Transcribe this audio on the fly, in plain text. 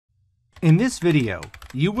In this video,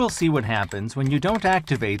 you will see what happens when you don't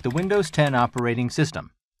activate the Windows 10 operating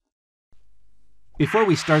system. Before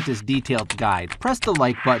we start this detailed guide, press the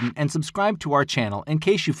like button and subscribe to our channel in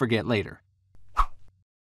case you forget later.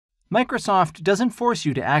 Microsoft doesn't force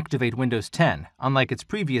you to activate Windows 10, unlike its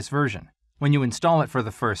previous version. When you install it for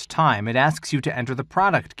the first time, it asks you to enter the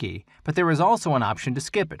product key, but there is also an option to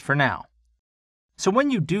skip it for now. So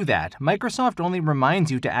when you do that, Microsoft only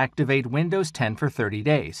reminds you to activate Windows 10 for 30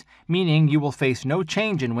 days, meaning you will face no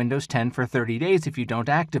change in Windows 10 for 30 days if you don't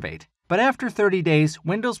activate. But after 30 days,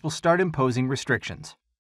 Windows will start imposing restrictions.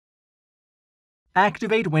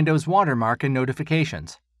 Activate Windows Watermark and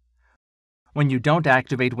notifications. When you don't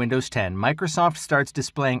activate Windows 10, Microsoft starts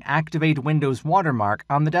displaying Activate Windows Watermark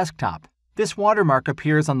on the desktop. This watermark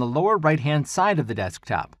appears on the lower right-hand side of the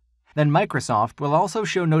desktop. Then Microsoft will also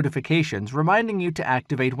show notifications reminding you to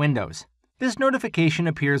activate Windows. This notification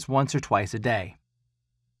appears once or twice a day.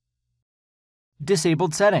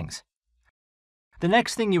 Disabled settings. The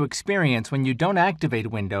next thing you experience when you don't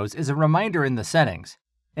activate Windows is a reminder in the settings.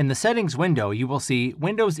 In the settings window, you will see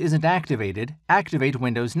Windows isn't activated, activate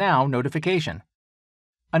Windows Now notification.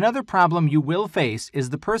 Another problem you will face is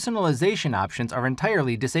the personalization options are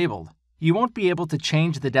entirely disabled. You won't be able to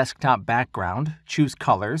change the desktop background, choose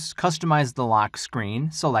colors, customize the lock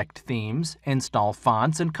screen, select themes, install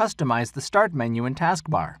fonts, and customize the start menu and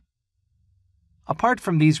taskbar. Apart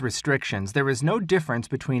from these restrictions, there is no difference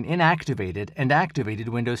between inactivated and activated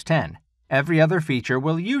Windows 10. Every other feature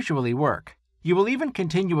will usually work. You will even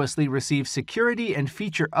continuously receive security and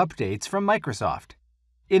feature updates from Microsoft.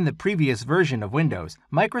 In the previous version of Windows,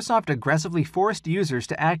 Microsoft aggressively forced users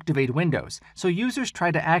to activate Windows, so users try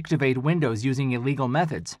to activate Windows using illegal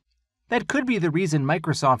methods. That could be the reason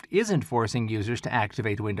Microsoft isn't forcing users to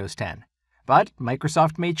activate Windows 10. But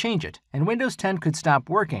Microsoft may change it, and Windows 10 could stop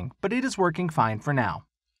working, but it is working fine for now.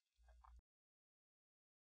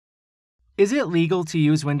 Is it legal to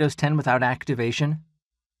use Windows 10 without activation?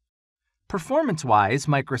 Performance-wise,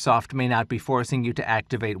 Microsoft may not be forcing you to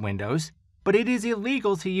activate Windows, but it is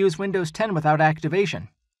illegal to use Windows 10 without activation.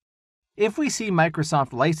 If we see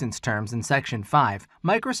Microsoft license terms in Section 5,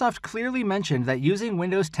 Microsoft clearly mentioned that using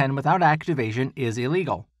Windows 10 without activation is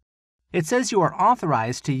illegal. It says you are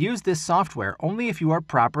authorized to use this software only if you are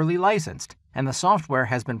properly licensed, and the software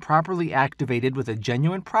has been properly activated with a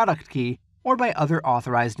genuine product key or by other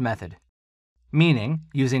authorized method. Meaning,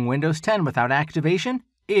 using Windows 10 without activation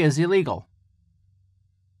is illegal.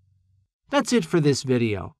 That's it for this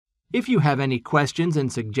video. If you have any questions and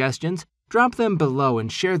suggestions, drop them below and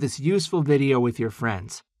share this useful video with your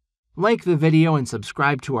friends. Like the video and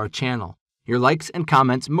subscribe to our channel. Your likes and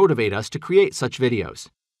comments motivate us to create such videos.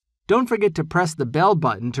 Don't forget to press the bell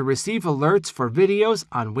button to receive alerts for videos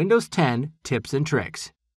on Windows 10 tips and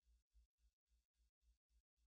tricks.